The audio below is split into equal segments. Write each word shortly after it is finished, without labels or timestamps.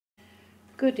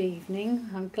Good evening.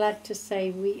 I'm glad to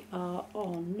say we are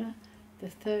on the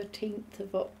 13th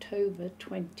of October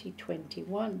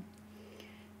 2021.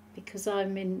 Because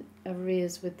I'm in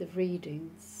arrears with the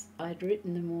readings, I'd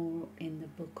written them all in the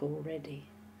book already.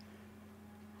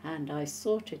 And I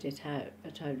sorted it out,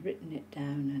 but I'd written it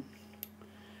down and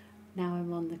now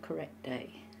I'm on the correct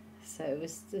day. So it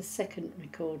was the second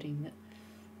recording that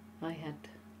I had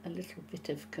a little bit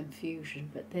of confusion,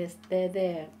 but they're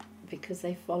there because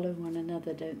they follow one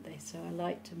another, don't they? So I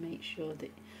like to make sure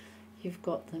that you've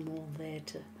got them all there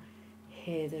to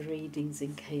hear the readings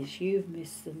in case you've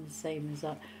missed them the same as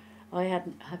I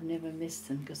have never missed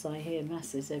them, because I hear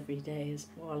masses every day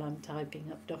while I'm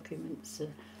typing up documents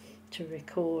to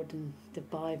record, and the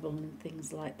Bible and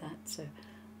things like that. So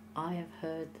I have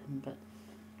heard them, but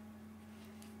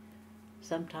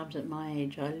sometimes at my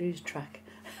age I lose track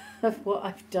of what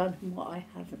I've done and what I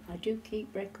haven't. I do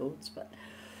keep records, but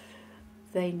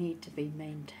they need to be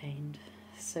maintained.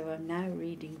 So I'm now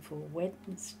reading for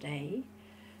Wednesday,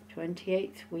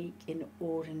 28th week in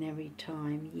Ordinary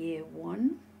Time, Year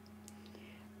 1,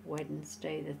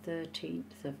 Wednesday the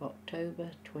 13th of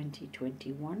October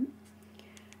 2021.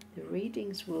 The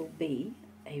readings will be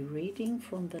a reading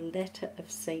from the letter of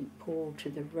St. Paul to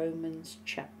the Romans,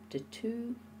 chapter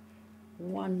 2,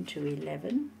 1 to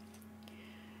 11.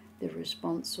 The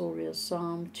responsorial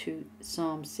psalm to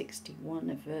Psalm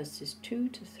 61 of verses 2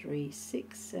 to 3,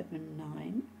 6, 7,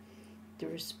 9. The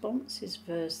response is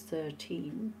verse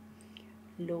 13.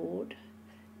 Lord,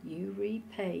 you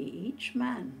repay each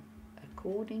man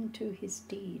according to his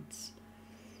deeds.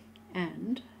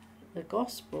 And the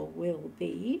gospel will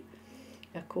be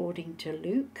according to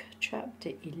Luke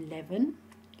chapter 11,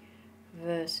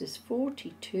 verses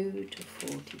 42 to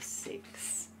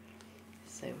 46.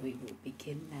 So we will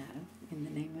begin now in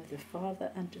the name of the Father,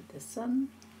 and of the Son,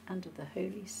 and of the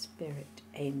Holy Spirit.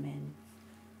 Amen.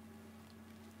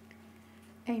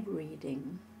 A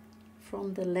reading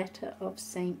from the letter of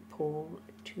St. Paul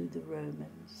to the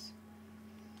Romans.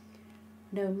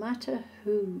 No matter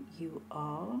who you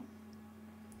are,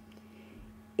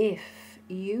 if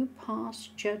you pass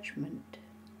judgment,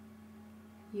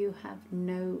 you have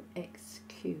no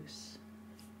excuse.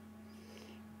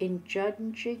 In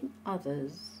judging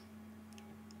others,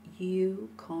 you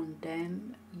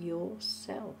condemn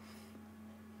yourself,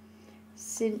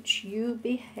 since you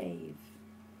behave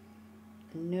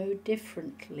no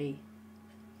differently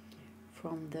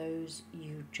from those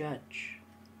you judge.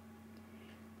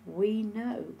 We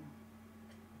know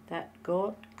that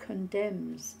God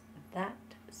condemns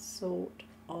that sort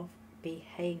of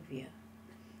behavior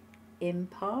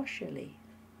impartially.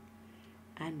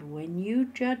 And when you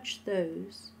judge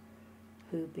those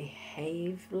who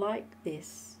behave like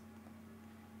this,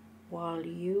 while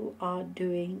you are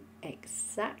doing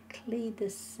exactly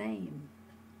the same,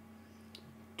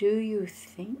 do you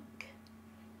think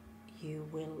you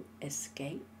will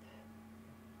escape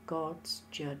God's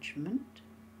judgment?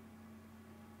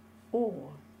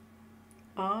 Or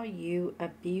are you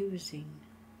abusing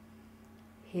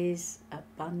His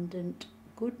abundant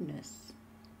goodness,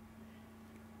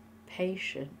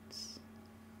 patience,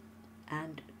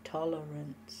 and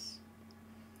tolerance,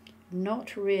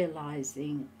 not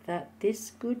realizing that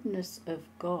this goodness of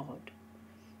God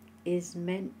is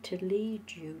meant to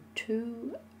lead you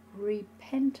to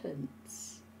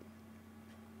repentance?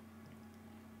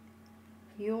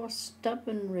 Your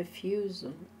stubborn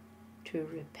refusal to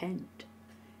repent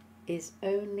is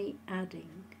only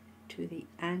adding to the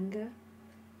anger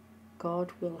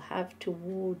God will have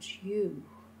towards you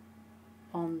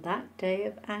on that day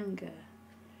of anger,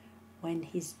 when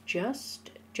His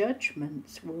just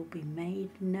judgments will be made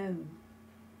known.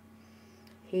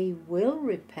 He will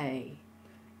repay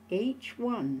each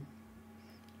one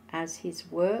as his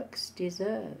works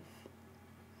deserve.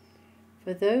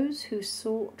 For those who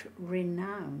sought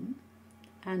renown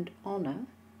and honour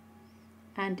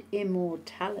and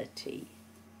immortality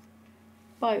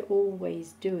by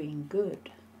always doing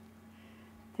good,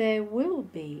 there will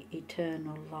be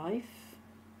eternal life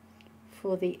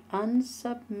for the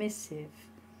unsubmissive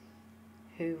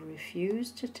who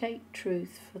refused to take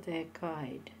truth for their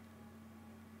guide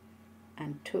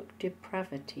and took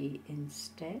depravity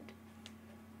instead.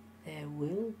 There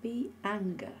will be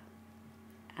anger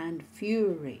and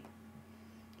fury,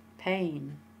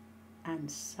 pain and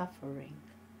suffering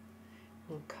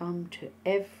will come to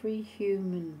every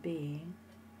human being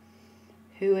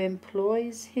who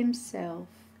employs himself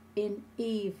in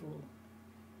evil.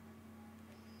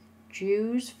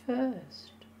 Jews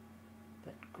first,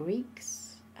 but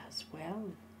Greeks as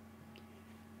well.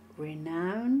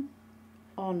 Renown,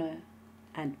 honour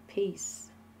and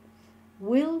peace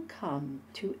will come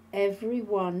to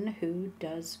everyone who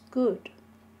does good.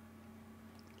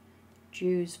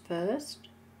 Jews first,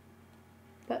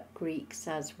 but Greeks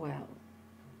as well.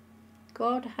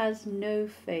 God has no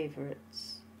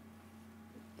favourites.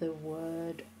 The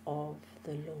word of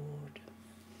the Lord.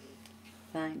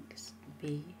 Thanks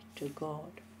be to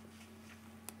God.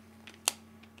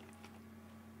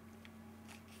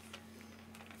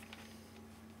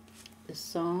 The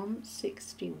Psalm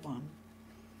 61,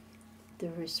 the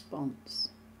response.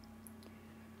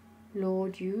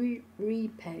 Lord, you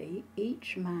repay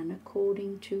each man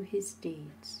according to his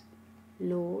deeds.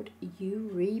 Lord, you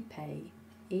repay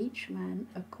each man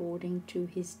according to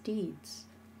his deeds.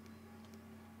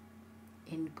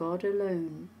 In God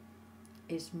alone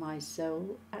is my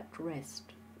soul at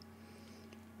rest.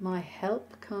 My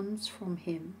help comes from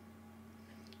him.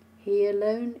 He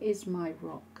alone is my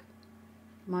rock,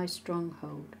 my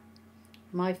stronghold,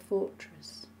 my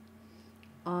fortress.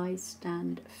 I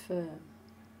stand firm.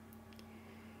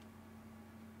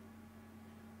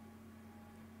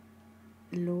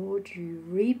 Lord, you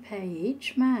repay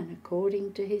each man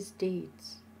according to his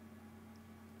deeds.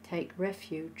 Take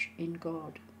refuge in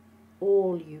God,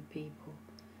 all you people.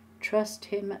 Trust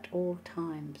him at all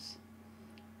times.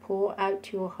 Pour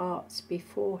out your hearts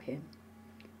before him,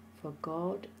 for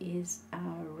God is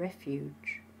our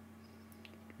refuge.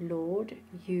 Lord,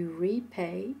 you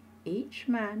repay each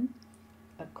man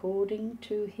according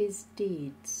to his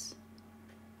deeds.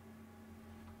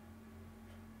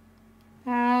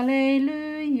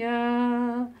 Alleluia,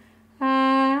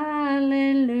 alleluia,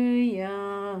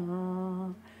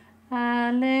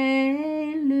 alleluia.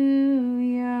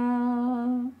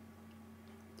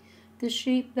 The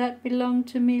sheep that belong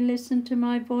to me listen to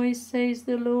my voice, says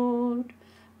the Lord.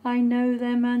 I know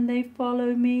them and they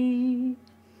follow me.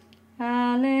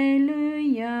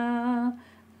 Alleluia,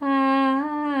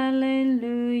 alleluia,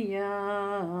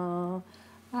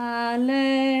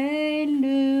 alleluia.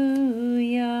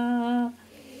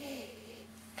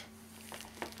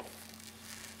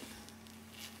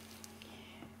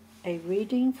 A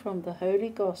reading from the Holy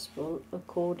Gospel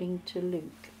according to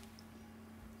Luke.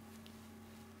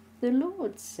 The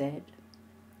Lord said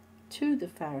to the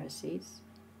Pharisees,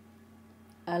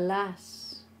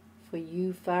 Alas for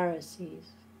you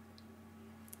Pharisees,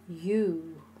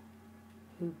 you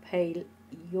who pay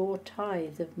your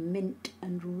tithe of mint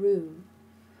and rue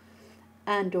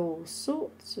and all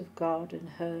sorts of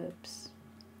garden herbs,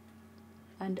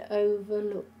 and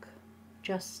overlook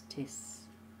justice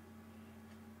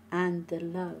and the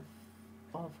love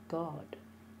of God.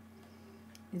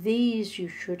 These you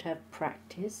should have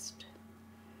practiced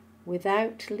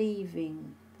without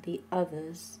leaving the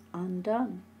others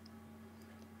undone.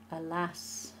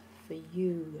 Alas for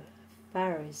you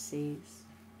Pharisees,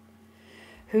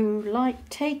 who like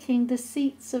taking the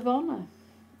seats of honour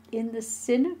in the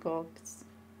synagogues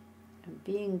and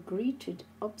being greeted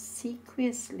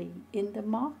obsequiously in the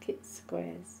market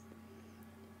squares.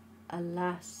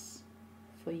 Alas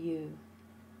for you,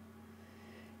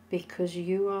 because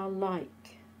you are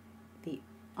like the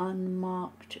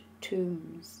unmarked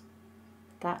tombs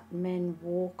that men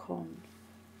walk on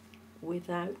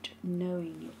without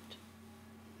knowing it.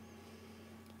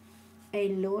 A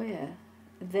lawyer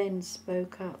then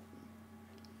spoke up.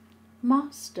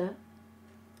 Master,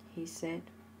 he said,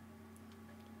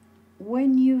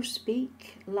 when you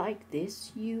speak like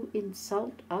this, you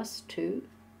insult us too.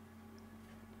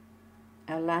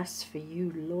 Alas for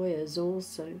you lawyers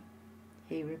also,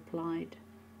 he replied,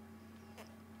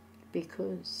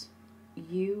 because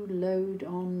you load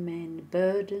on men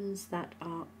burdens that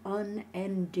are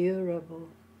unendurable,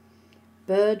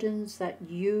 burdens that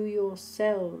you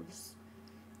yourselves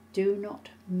do not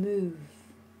move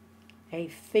a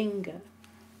finger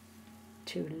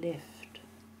to lift.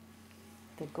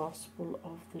 The Gospel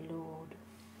of the Lord.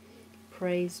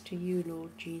 Praise to you,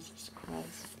 Lord Jesus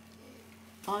Christ.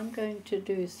 I'm going to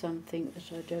do something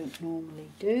that I don't normally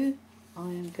do.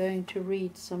 I am going to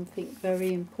read something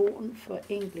very important for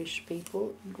English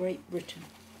people in Great Britain.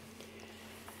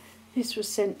 This was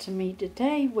sent to me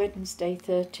today, Wednesday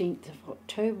 13th of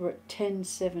October at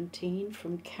 10:17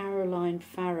 from Caroline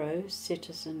Farrow,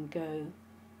 Citizen Go.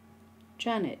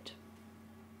 Janet.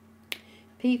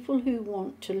 People who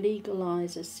want to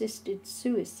legalise assisted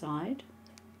suicide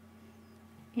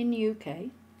in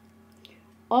UK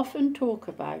often talk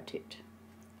about it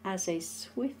as a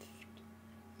swift,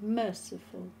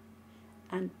 merciful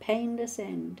and painless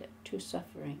end to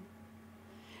suffering.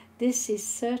 This is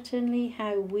certainly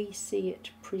how we see it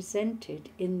presented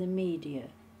in the media,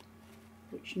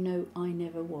 which no, I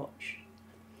never watch.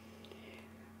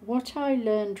 What I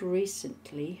learned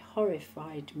recently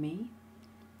horrified me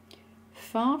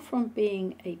far from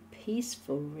being a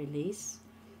peaceful release,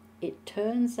 it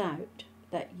turns out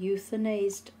that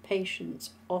euthanized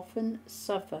patients often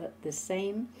suffer the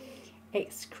same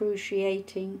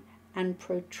excruciating and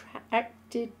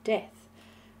protracted death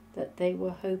that they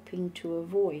were hoping to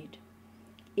avoid.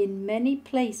 In many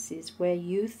places where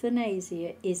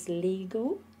euthanasia is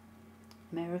legal,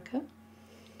 America,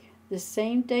 the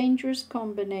same dangerous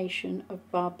combination of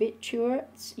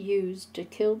barbiturates used to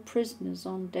kill prisoners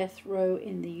on death row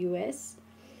in the US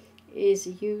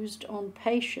is used on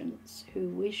patients who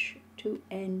wish to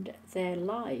end their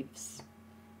lives.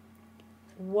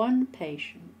 One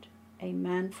patient, a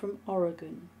man from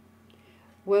Oregon,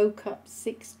 woke up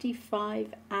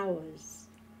 65 hours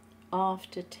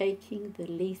after taking the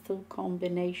lethal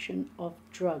combination of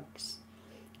drugs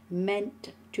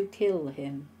meant to kill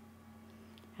him,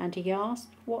 and he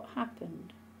asked what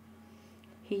happened.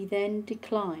 He then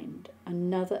declined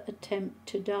another attempt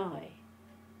to die,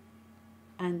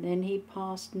 and then he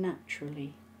passed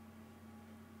naturally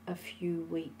a few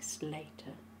weeks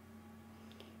later.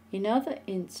 In other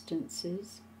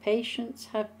instances, patients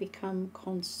have become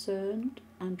concerned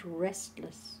and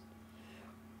restless,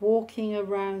 walking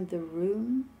around the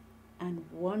room and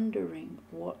wondering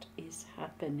what is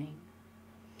happening.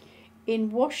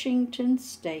 In Washington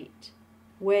state,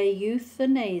 where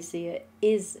euthanasia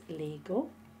is legal,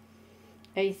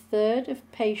 a third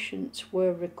of patients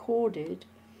were recorded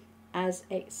as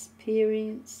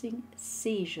experiencing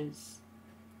seizures,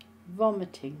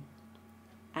 vomiting,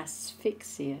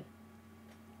 asphyxia,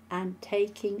 and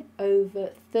taking over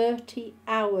 30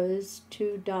 hours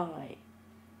to die.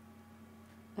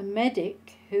 A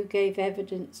medic who gave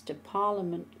evidence to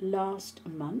Parliament last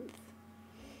month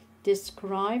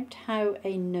described how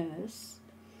a nurse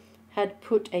had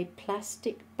put a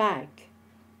plastic bag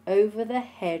over the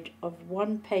head of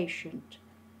one patient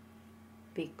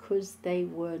because they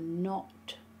were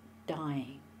not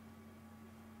dying.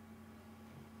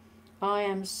 I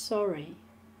am sorry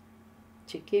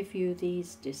to give you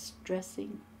these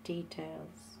distressing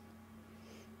details,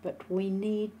 but we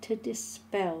need to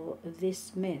dispel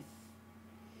this myth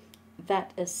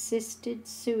that assisted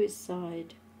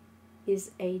suicide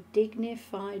is a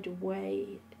dignified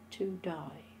way to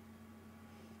die.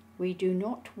 We do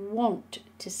not want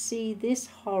to see this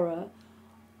horror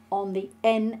on the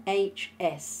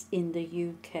NHS in the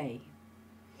UK.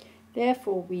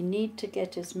 Therefore, we need to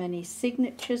get as many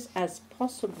signatures as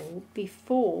possible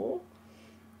before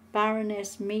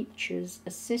Baroness Meacher's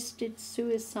assisted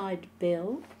suicide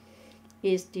bill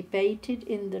is debated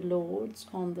in the Lords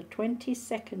on the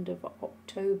 22nd of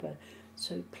October.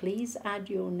 So please add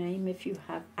your name if you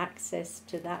have access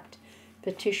to that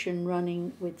petition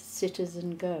running with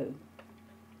Citizen Go.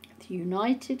 The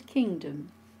United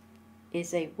Kingdom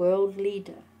is a world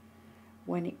leader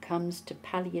when it comes to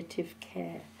palliative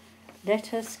care.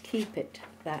 Let us keep it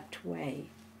that way.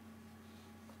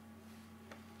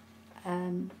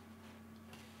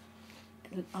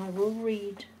 I will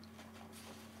read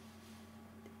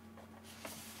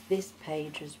this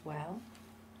page as well.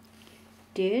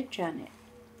 Dear Janet,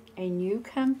 a new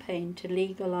campaign to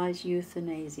legalise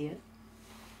euthanasia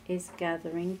is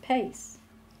gathering pace.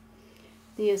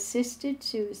 The assisted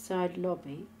suicide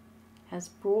lobby has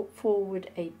brought forward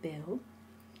a bill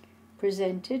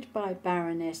presented by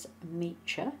Baroness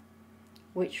MEACHER,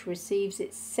 which receives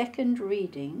its second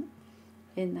reading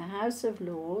in the House of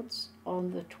Lords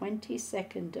on the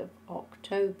 22nd of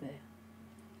October.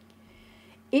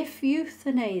 If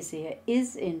euthanasia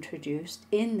is introduced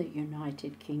in the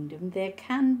United Kingdom, there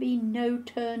can be no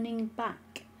turning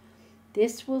back.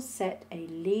 This will set a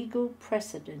legal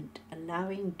precedent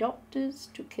allowing doctors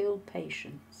to kill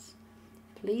patients.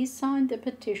 Please sign the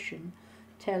petition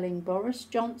telling Boris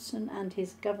Johnson and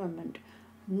his government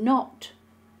not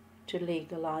to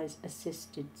legalise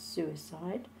assisted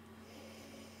suicide.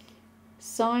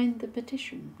 Sign the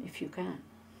petition if you can.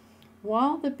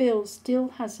 While the bill still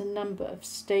has a number of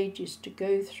stages to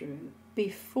go through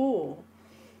before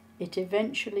it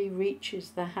eventually reaches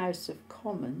the House of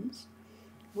Commons,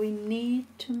 we need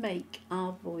to make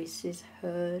our voices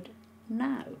heard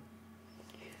now.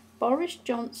 Boris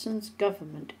Johnson's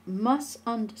government must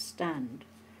understand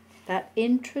that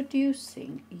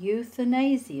introducing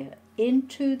euthanasia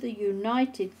into the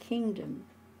United Kingdom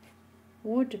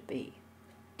would be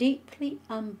deeply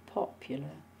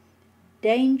unpopular,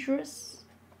 dangerous,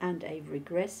 and a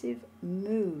regressive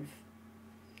move.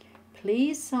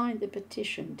 Please sign the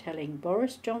petition telling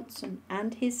Boris Johnson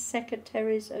and his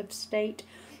secretaries of state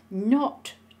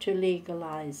not to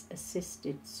legalise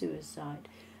assisted suicide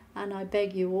And I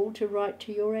beg you all to write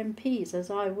to your MPs, as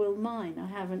I will mine. I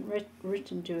haven't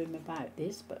written to him about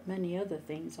this, but many other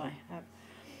things I have.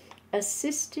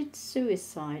 Assisted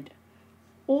suicide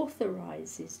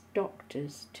authorises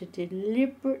doctors to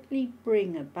deliberately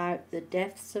bring about the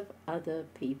deaths of other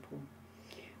people.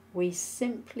 We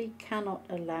simply cannot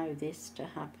allow this to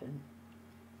happen.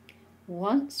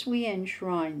 Once we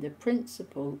enshrine the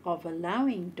principle of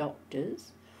allowing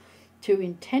doctors to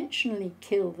intentionally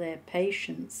kill their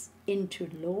patients into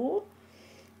law,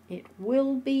 it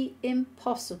will be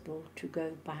impossible to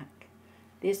go back.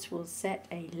 This will set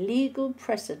a legal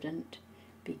precedent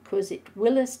because it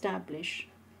will establish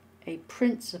a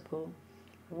principle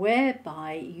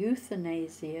whereby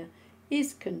euthanasia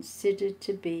is considered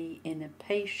to be in a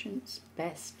patient's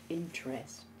best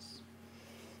interests.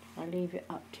 I leave it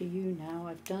up to you now.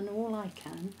 I've done all I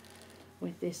can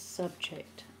with this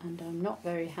subject, and I'm not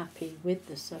very happy with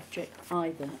the subject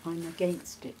either. I'm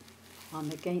against it.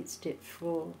 I'm against it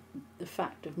for the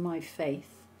fact of my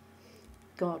faith.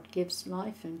 God gives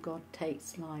life and God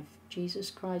takes life. Jesus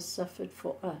Christ suffered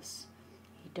for us.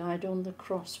 He died on the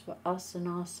cross for us and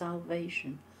our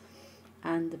salvation.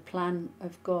 And the plan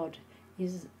of God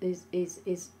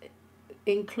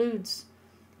includes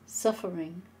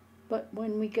suffering. But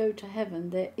when we go to heaven,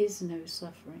 there is no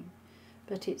suffering.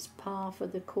 But it's par for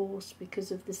the course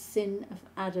because of the sin of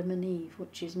Adam and Eve,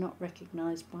 which is not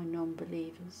recognised by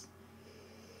non-believers.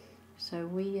 So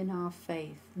we in our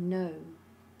faith know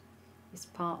it's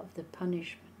part of the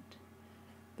punishment.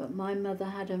 But my mother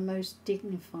had a most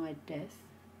dignified death.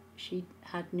 She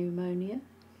had pneumonia.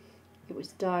 It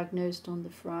was diagnosed on the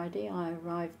Friday. I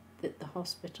arrived at the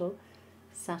hospital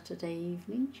Saturday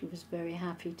evening. She was very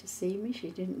happy to see me. She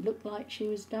didn't look like she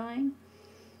was dying.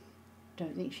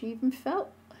 Don't think she even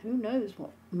felt. Who knows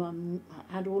what? Mum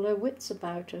had all her wits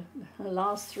about her. Her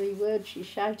last 3 words she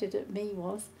shouted at me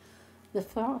was,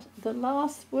 the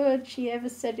last word she ever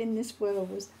said in this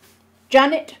world was,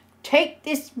 "Janet, take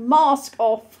this mask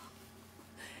off."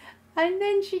 And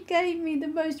then she gave me the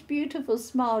most beautiful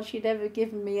smile she'd ever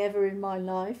given me ever in my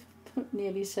life,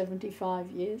 nearly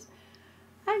 75 years.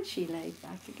 And she laid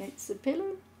back against the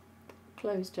pillow,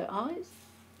 closed her eyes,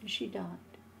 and she died.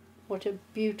 What a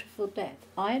beautiful death.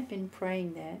 I had been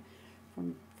praying there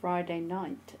from Friday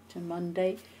night to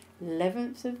Monday,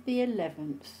 11th of the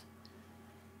 11th,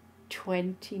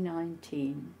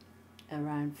 2019,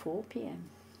 around 4 p.m.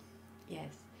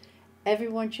 Yes,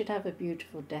 everyone should have a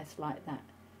beautiful death like that.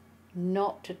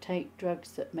 Not to take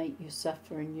drugs that make you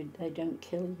suffer and they don't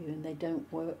kill you and they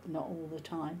don't work, not all the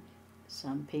time.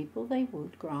 Some people they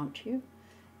would grant you,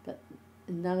 but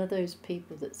none of those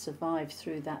people that survived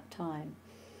through that time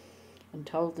and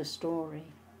told the story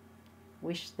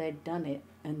wish they'd done it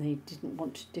and they didn't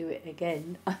want to do it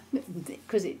again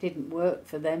because it didn't work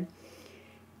for them.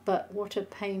 But what a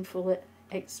painful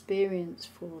experience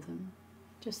for them.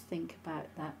 Just think about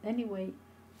that. Anyway,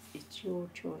 it's your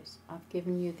choice. I've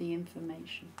given you the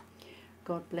information.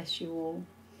 God bless you all.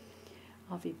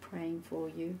 I'll be praying for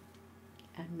you.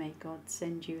 And may God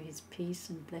send you his peace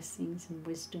and blessings and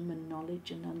wisdom and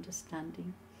knowledge and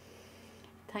understanding.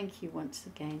 Thank you once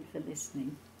again for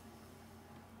listening.